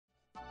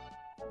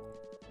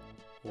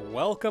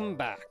Welcome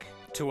back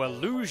to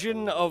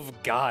Illusion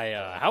of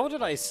Gaia. How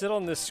did I sit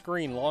on this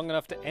screen long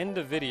enough to end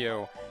a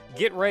video,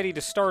 get ready to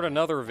start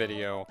another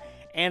video,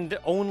 and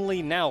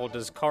only now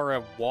does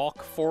Kara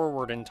walk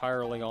forward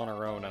entirely on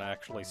her own and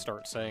actually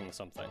start saying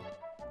something?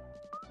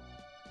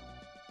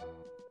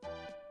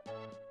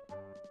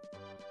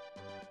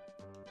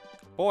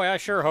 Boy, I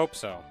sure hope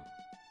so.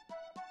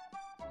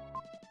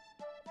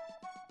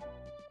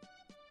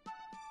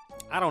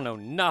 I don't know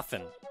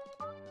nothing.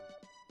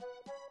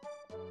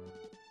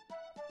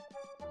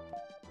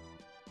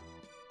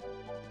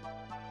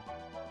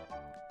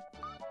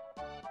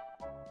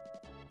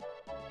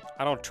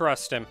 I don't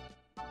trust him.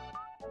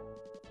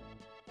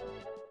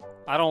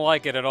 I don't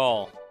like it at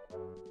all.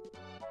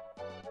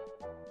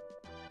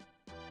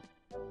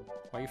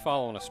 Why are you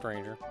following a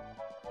stranger?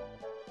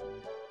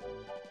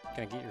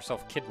 Gonna get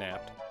yourself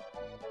kidnapped.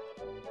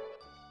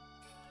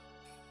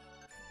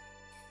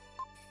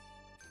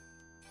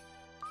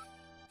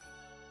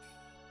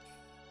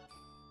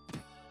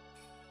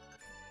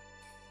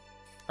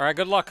 Alright,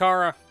 good luck,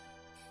 Kara.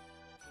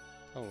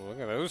 Oh, look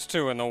at those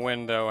two in the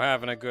window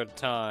having a good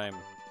time.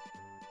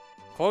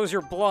 Close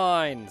your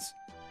blinds.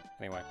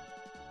 Anyway.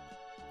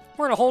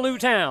 We're in a whole new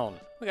town.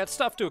 We got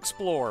stuff to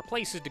explore,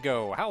 places to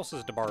go,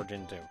 houses to barge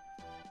into.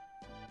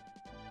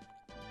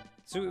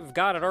 See what we've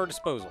got at our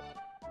disposal.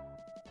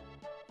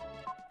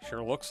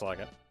 Sure looks like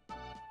it.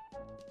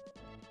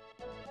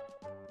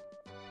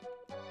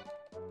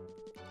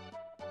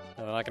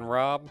 Nothing I can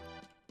rob.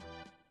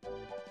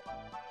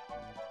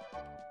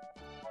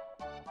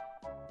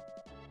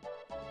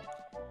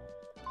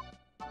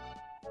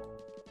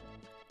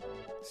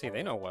 See,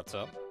 they know what's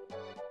up.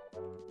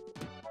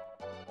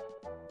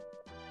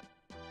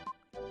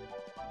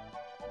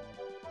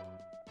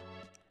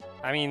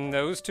 I mean,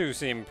 those two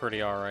seem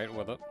pretty alright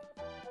with it.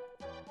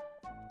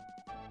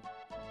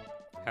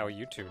 How are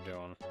you two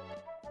doing?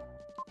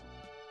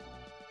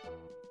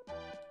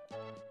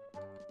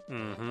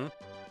 Mm-hmm.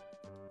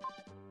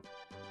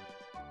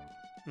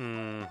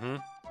 Mm-hmm.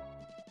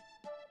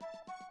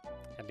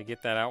 Had to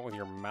get that out with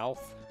your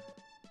mouth.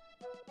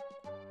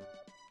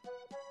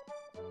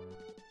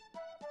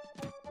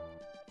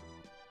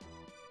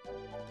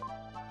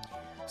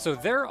 So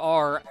there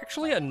are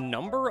actually a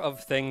number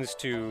of things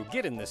to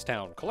get in this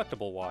town,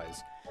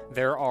 collectible-wise.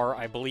 There are,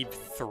 I believe,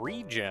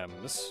 3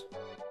 gems.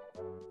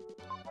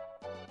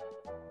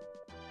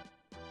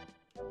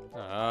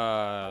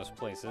 Ah, this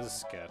place is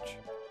sketch.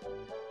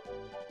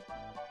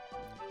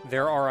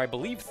 There are, I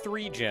believe,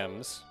 3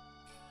 gems.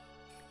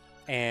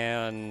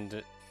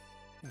 And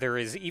there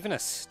is even a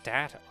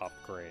stat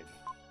upgrade.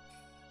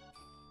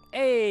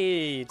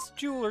 Hey, it's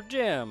Jeweler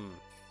Gem!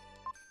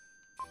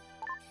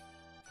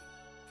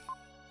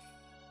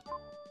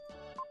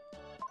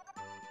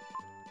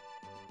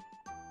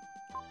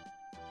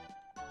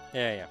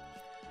 Yeah.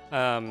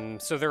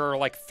 So there are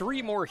like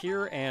 3 more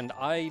here, and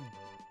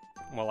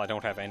well, I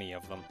don't have any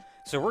of them.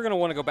 So we're gonna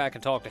want to go back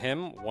and talk to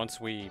him once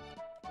we,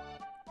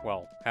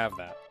 well, have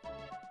that.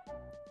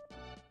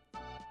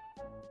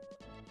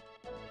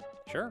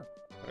 Sure,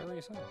 whatever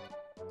you say.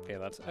 Okay,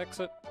 let's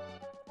exit.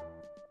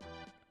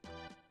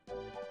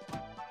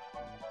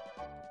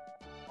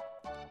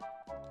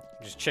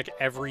 Just check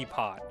every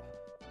pot.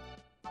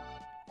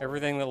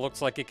 Everything that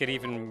looks like it could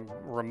even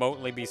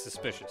remotely be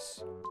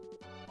suspicious.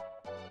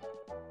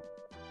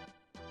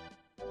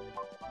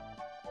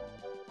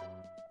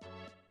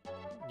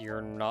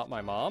 You're not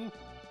my mom?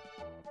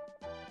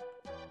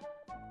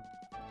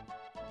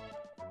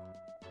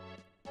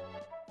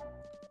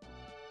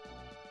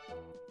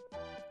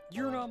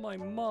 You're not my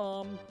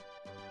mom.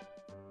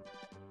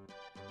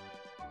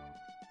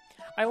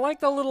 I like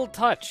the little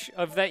touch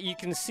of that you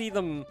can see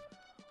them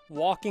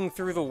walking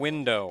through the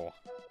window.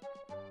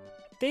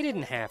 They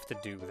didn't have to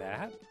do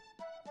that.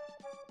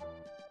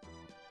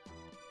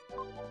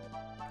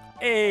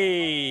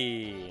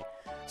 Hey!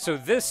 So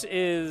this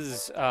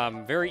is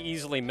very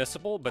easily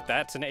missable, but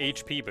that's an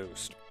HP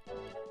boost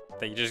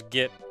that you just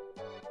get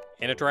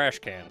in a trash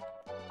can.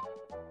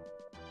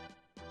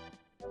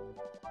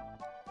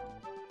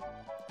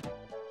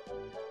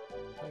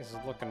 This is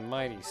looking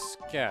mighty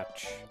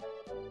sketch.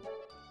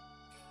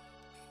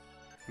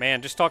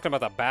 Man, just talking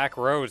about the back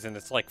roads, and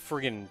it's like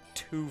friggin'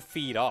 2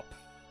 feet up.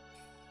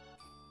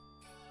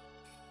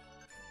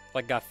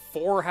 Like, got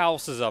 4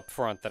 houses up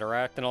front that are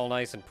acting all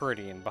nice and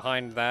pretty, and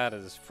behind that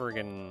is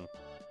friggin'...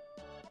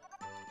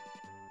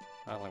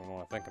 I don't even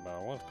want to think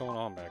about it. What's going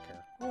on back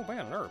here? Oh,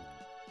 man, an herb.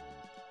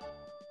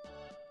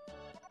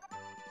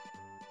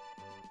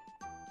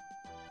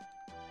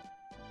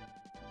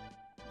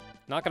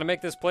 Not gonna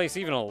make this place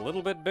even a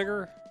little bit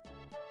bigger?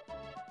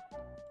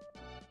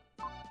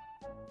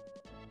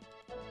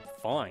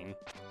 Fine.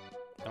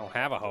 I don't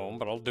have a home,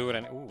 but I'll do it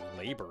in... Ooh,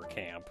 labor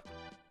camp.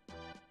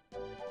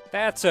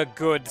 That's a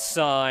good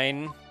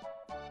sign.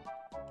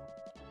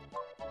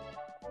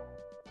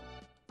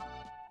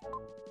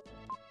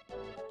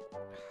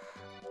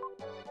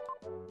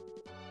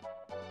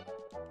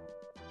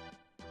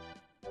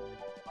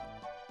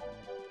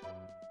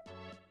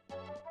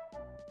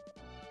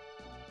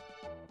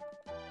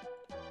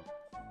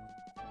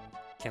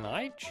 Can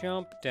I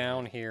jump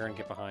down here and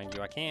get behind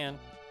you? I can.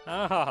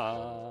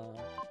 Ah.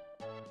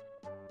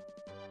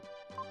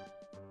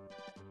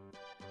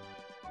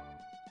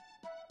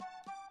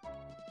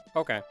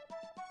 Okay.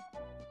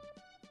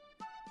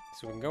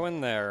 So we can go in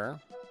there.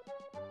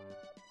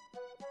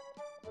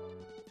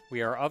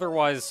 We are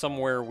otherwise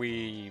somewhere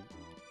we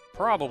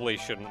probably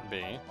shouldn't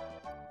be.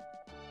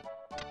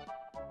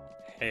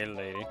 Hey,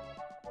 lady.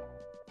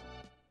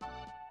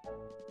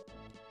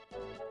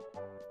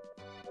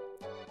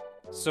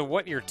 So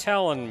what you're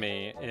telling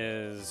me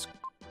is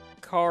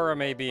Kara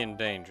may be in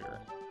danger.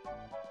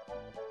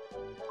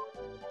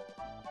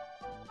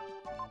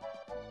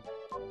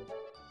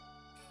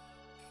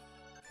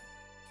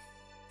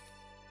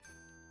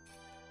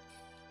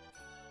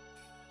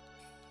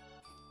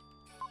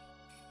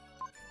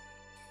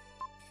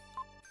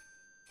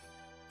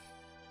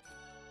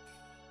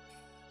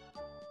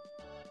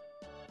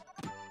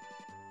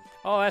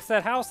 Oh, that's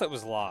that house that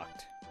was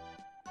locked.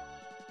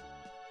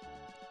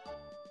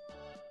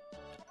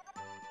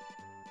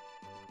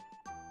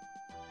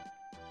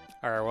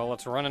 Alright, well,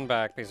 let's run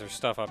back because there's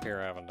stuff up here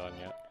I haven't done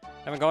yet.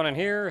 Haven't gone in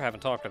here, haven't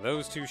talked to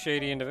those two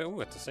shady individuals.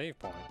 Ooh, it's a save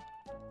point.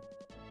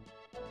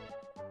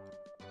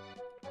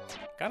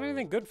 Got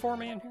anything good for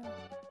me in here?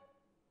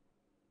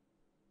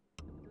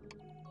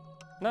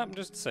 Nope,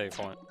 just a save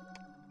point.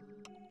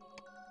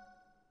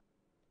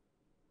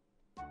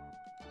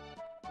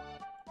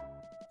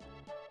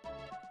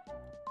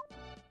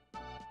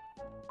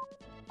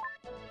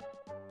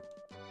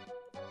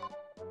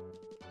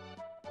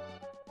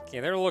 Okay,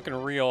 they're looking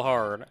real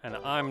hard, and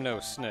I'm no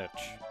snitch.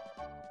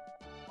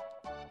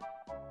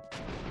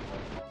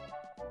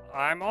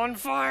 I'm on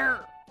fire!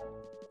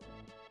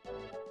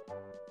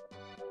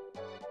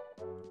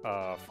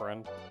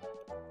 Friend.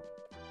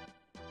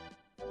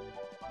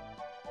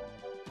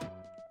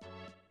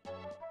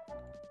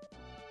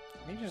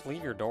 You just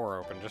leave your door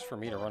open just for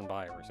me to run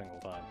by every single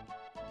time.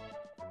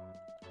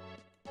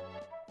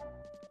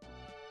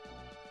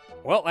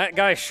 Well, that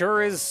guy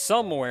sure is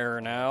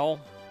somewhere now.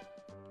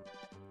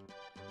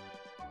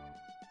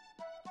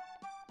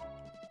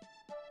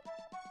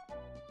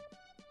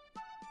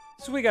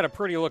 So we got a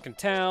pretty looking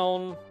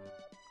town,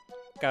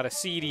 got a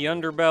seedy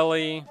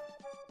underbelly,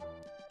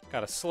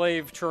 got a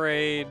slave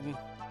trade.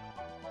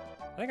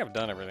 I think I've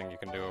done everything you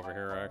can do over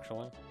here,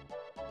 actually.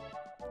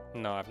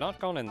 No, I've not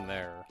gone in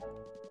there.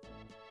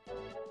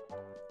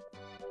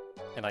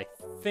 And I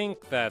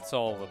think that's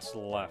all that's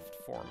left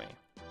for me.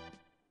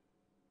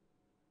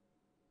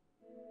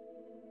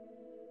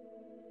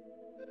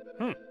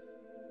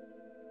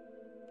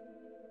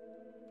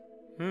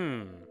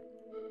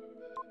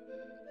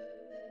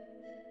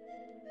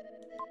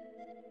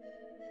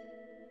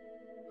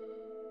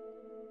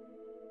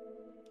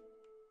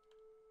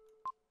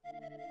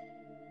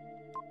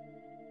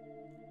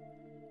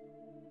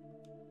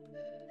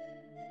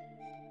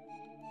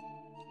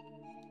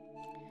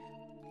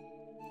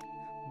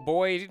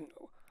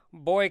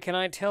 Boy, can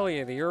I tell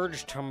you, the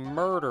urge to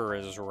murder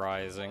is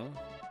rising.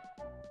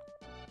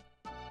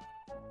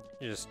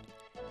 Just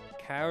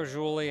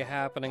casually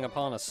happening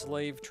upon a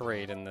slave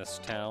trade in this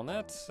town.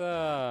 That's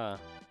a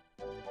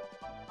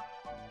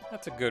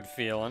good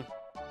feeling.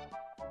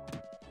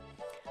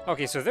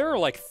 Okay, so there are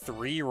like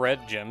 3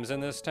 red gems in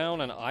this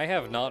town, and I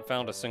have not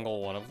found a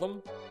single one of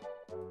them.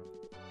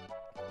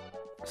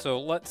 So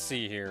let's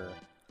see here.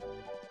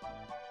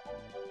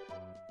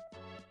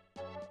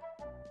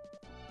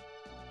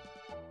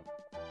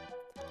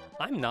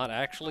 I'm not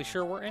actually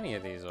sure where any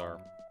of these are.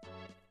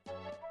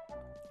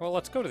 Well,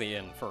 let's go to the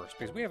inn first,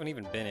 because we haven't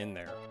even been in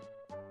there.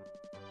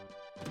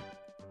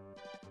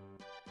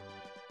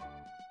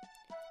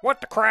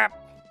 What the crap?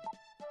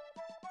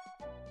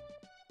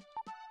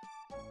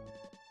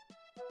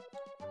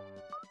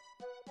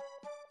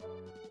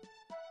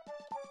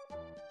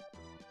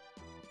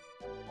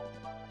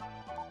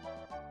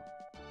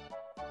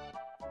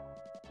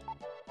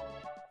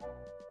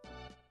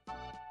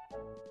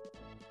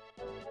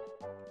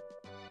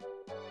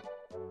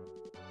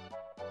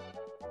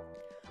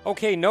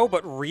 Okay, no,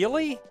 but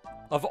really?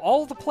 Of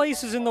all the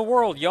places in the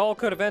world y'all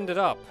could have ended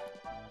up.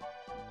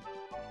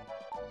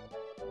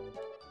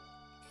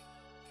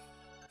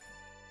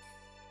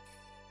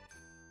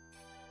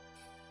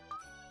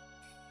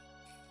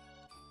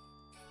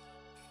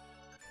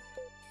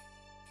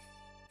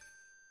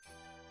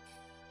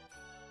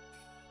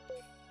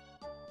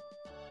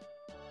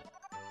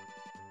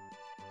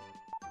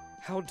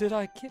 How did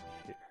I get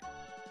here?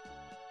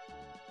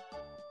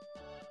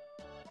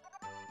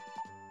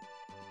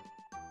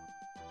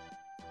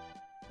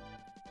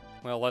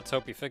 Well, let's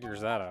hope he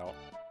figures that out.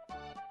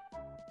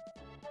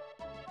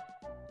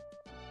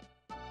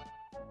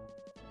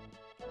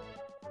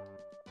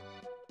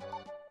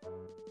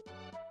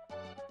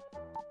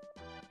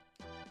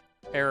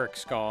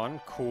 Eric's gone.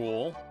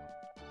 Cool.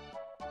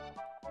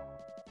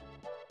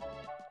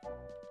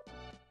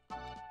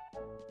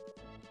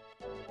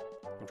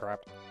 I'm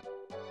trapped.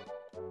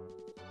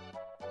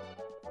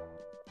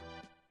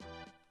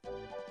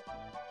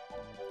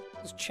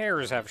 Those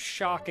chairs have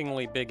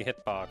shockingly big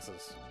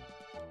hitboxes.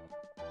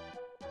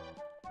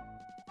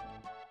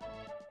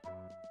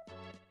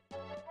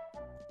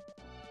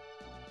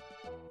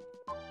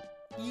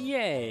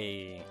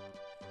 Yay!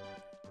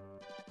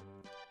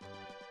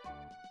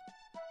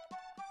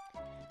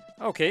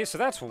 Okay, so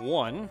that's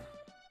one.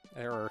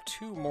 There are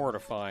two more to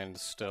find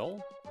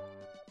still.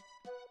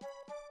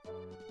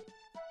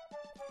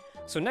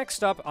 So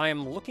next up, I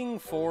am looking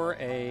for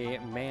a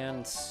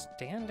man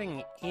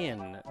standing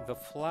in the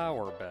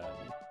flower bed.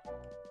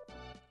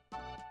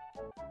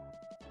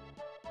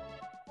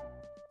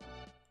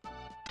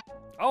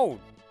 Oh,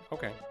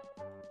 okay.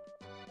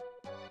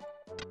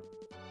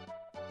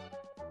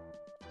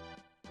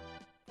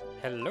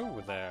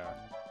 Hello there.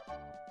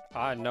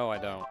 No, I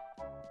don't.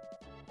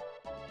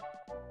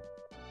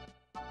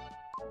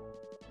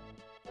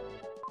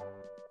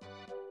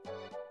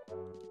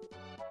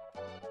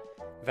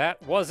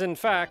 That was, in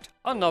fact,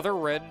 another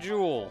red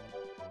jewel.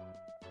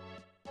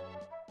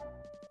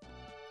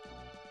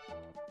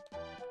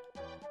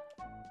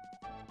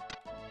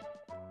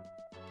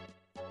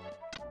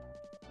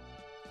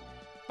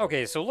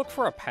 Okay, so look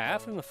for a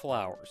path in the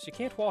flowers. You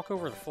can't walk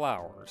over the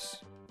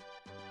flowers.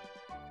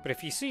 But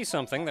if you see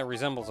something that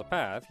resembles a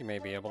path, you may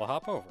be able to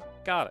hop over.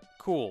 Got it.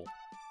 Cool.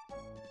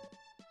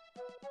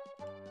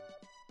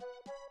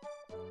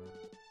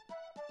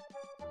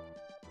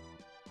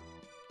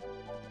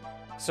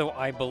 So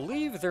I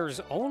believe there's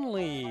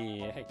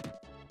only... Hey.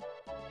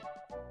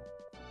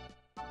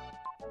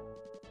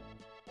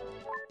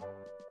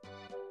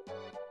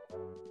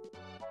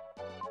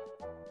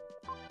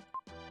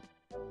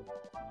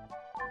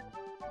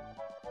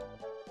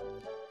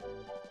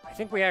 I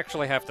think we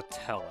actually have to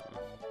tell him.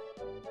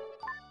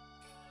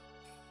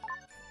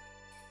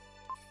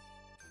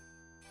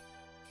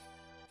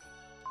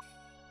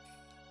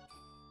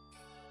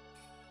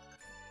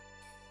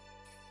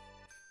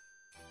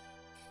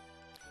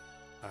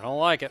 I don't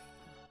like it.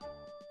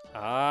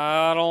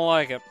 I don't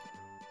like it.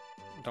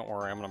 Don't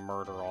worry, I'm gonna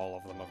murder all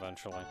of them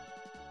eventually.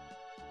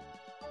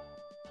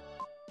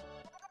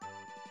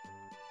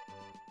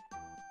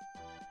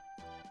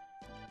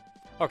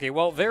 Okay,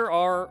 well,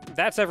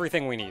 that's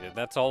everything we needed.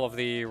 That's all of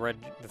the red...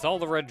 That's all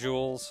the red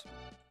jewels.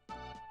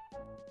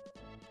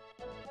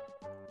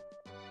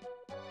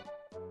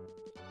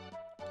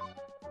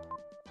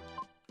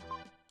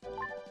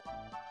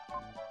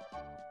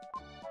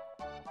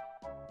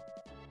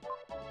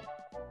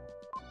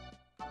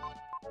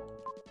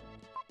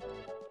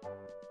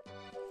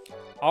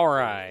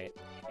 Alright,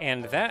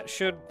 and that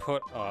should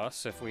put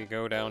us, if we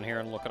go down here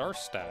and look at our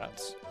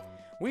stats,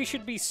 we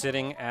should be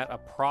sitting at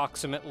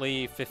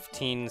approximately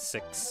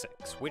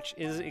 1566, which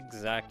is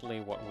exactly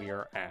what we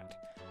are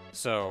at.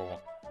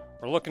 So,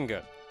 we're looking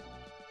good.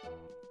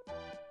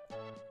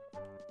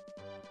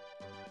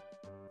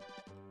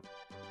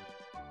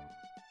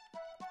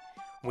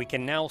 We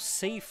can now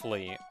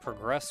safely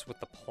progress with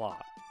the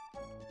plot.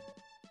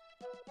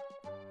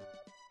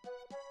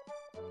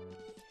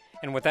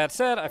 And with that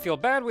said, I feel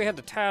bad we had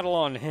to tattle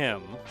on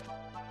him.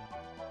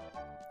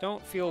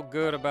 Don't feel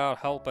good about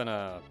helping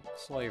a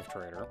slave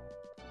trader.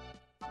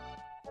 I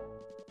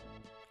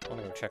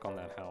want to go check on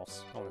that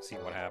house. I want to see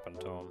what happened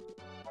to him.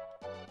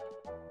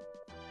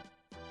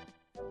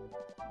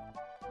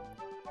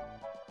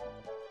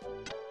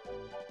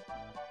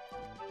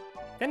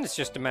 Then it's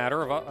just a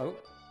matter of... oh.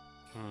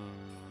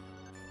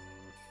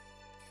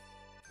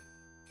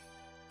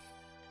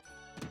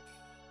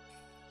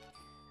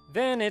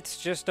 Then it's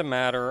just a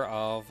matter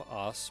of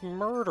us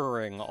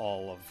murdering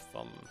all of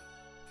them.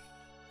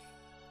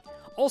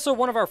 Also,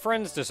 one of our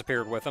friends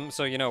disappeared with him,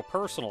 so, you know,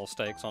 personal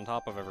stakes on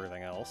top of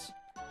everything else.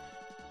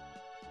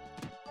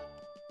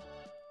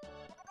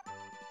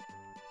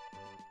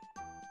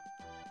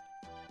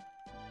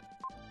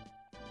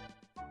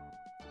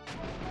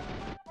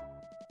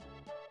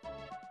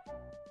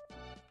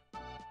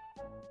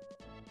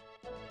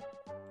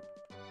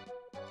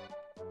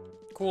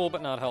 Cool,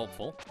 but not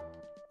helpful.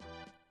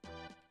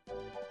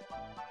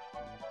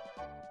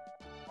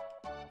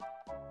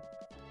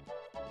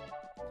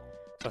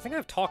 So I think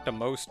I've talked to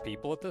most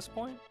people at this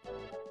point.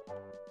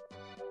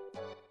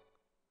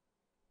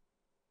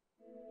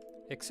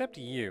 Except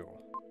you.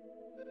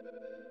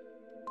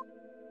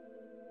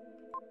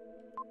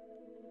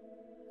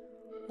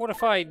 What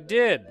if I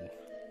did?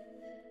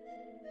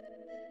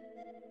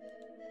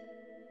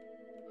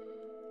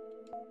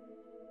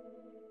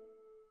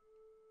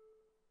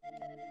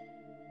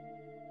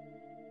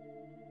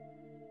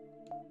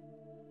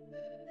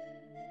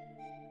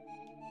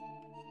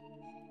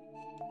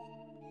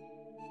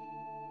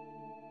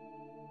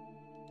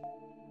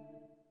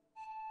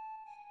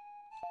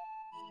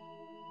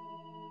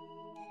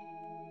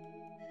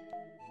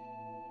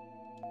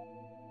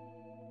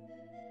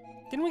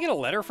 Didn't we get a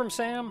letter from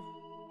Sam?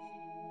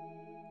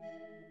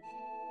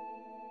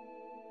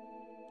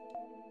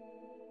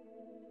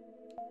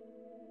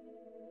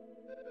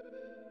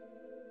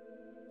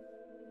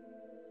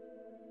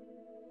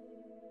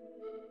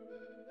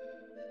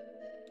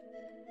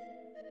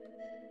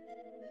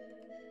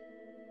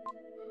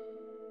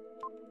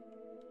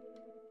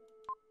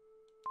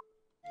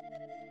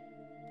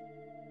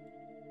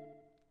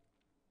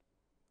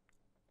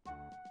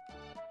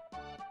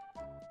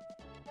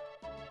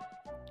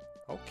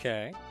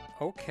 Okay.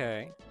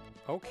 Okay.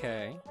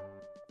 Okay.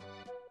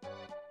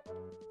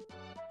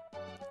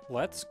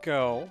 Let's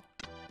go.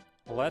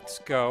 Let's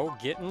go.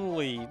 Getting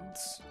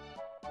leads.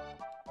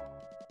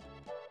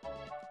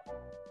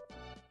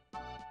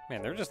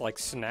 Man, they're just like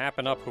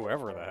snapping up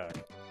whoever the heck.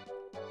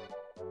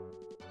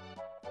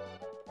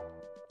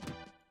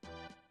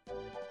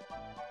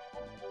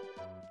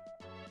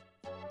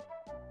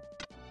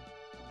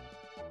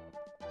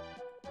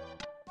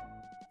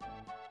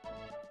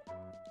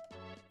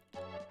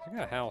 I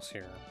got a house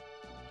here.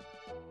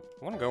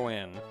 I want to go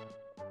in.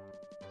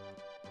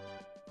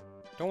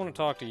 Don't want to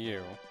talk to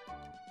you.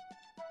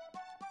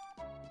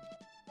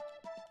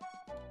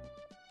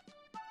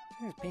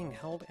 He's being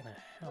held in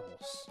a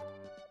house.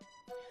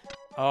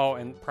 Oh,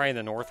 and probably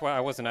the northwest.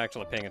 I wasn't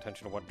actually paying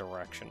attention to what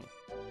direction.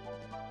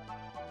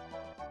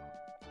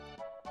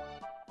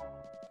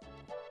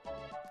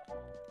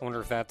 I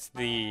wonder if that's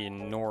the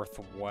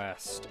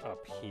northwest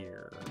up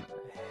here.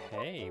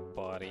 Hey,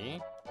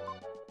 buddy.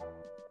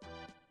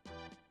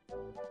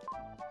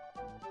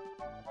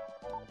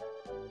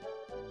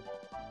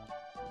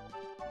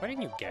 Why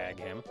didn't you gag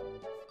him?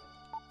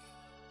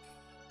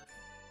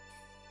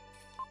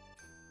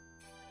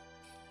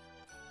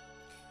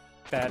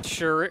 That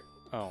sure...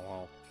 Oh,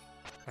 well.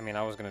 I mean,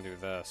 I was gonna do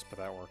this, but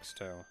that works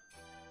too.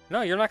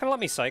 No, you're not gonna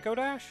let me Psycho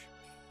Dash?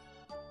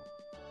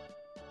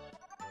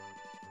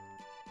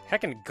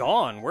 Heckin'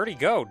 gone. Where'd he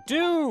go?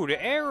 Dude,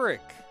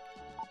 Eric!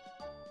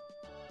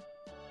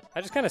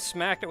 I just kind of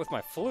smacked it with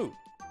my flute.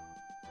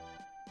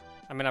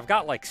 I mean, I've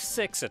got like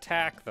 6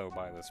 attack, though,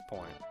 by this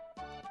point.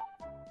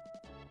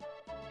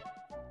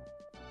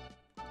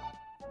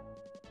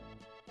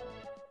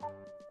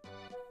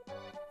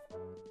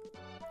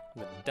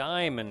 The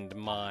diamond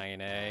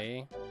mine,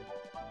 eh?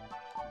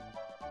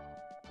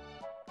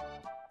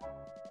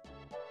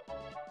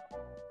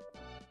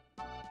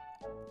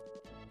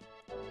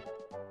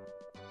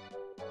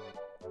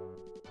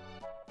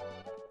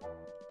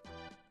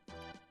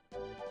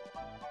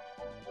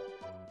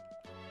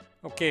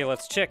 Okay,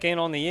 let's check in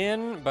on the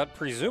inn, but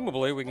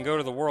presumably we can go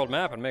to the world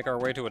map and make our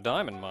way to a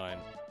diamond mine.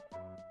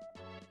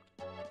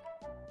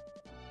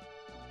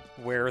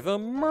 Where the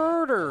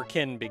murder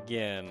can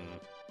begin.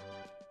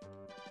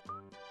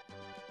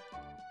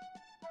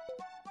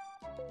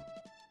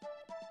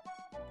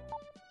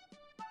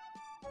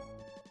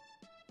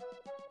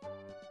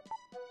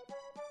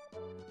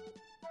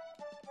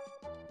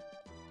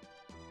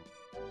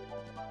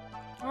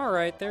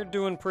 Alright, they're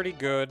doing pretty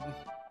good.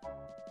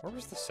 Where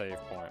was the save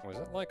point? Was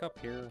it like up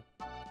here?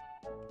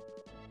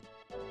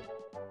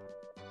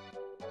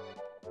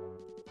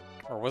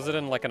 Or was it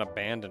in like an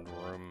abandoned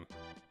room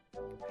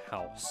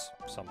house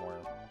somewhere?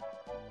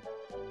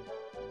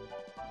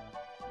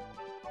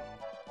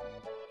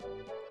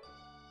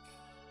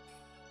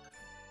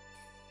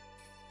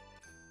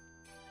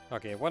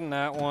 Okay, it wasn't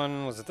that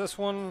one. Was it this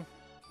one?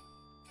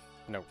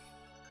 Nope.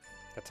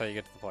 That's how you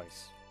get to the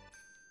place.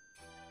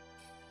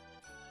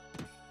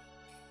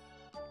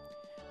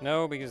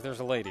 No, because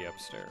there's a lady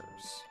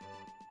upstairs.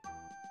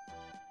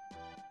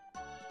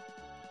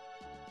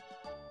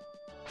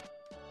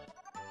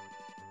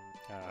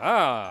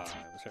 Ah!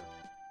 It was here.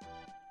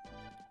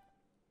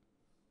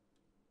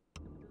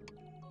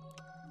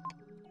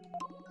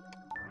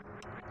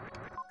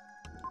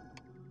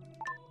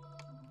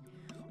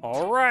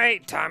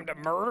 Alright, time to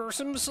murder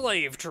some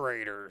slave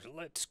traders.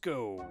 Let's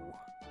go.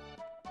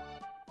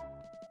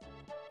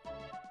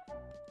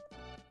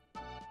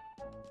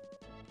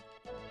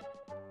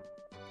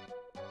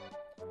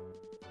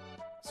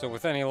 So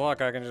with any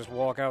luck, I can just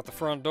walk out the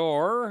front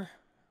door.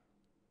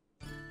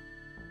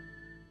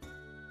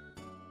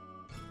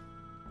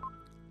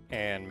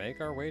 And make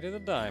our way to the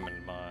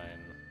diamond mine.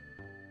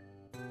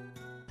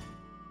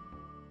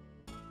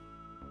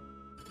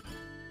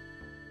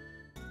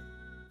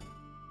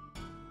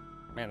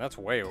 Man, that's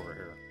way over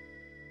here.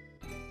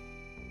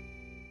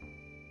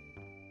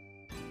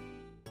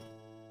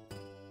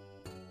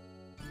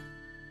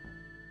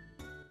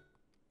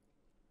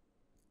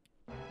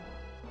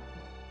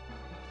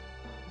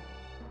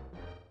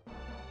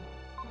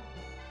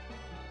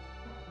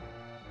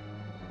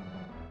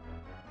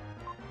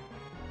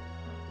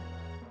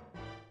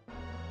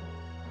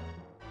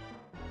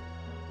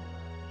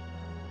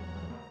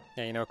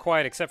 Yeah, you know,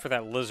 quiet except for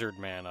that lizard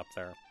man up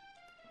there.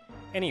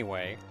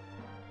 Anyway,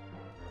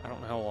 I don't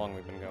know how long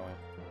we've been going.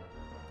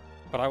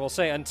 But I will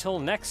say, until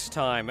next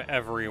time,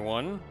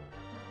 everyone,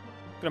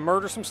 gonna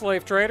murder some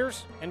slave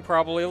traders and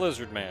probably a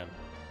lizard man.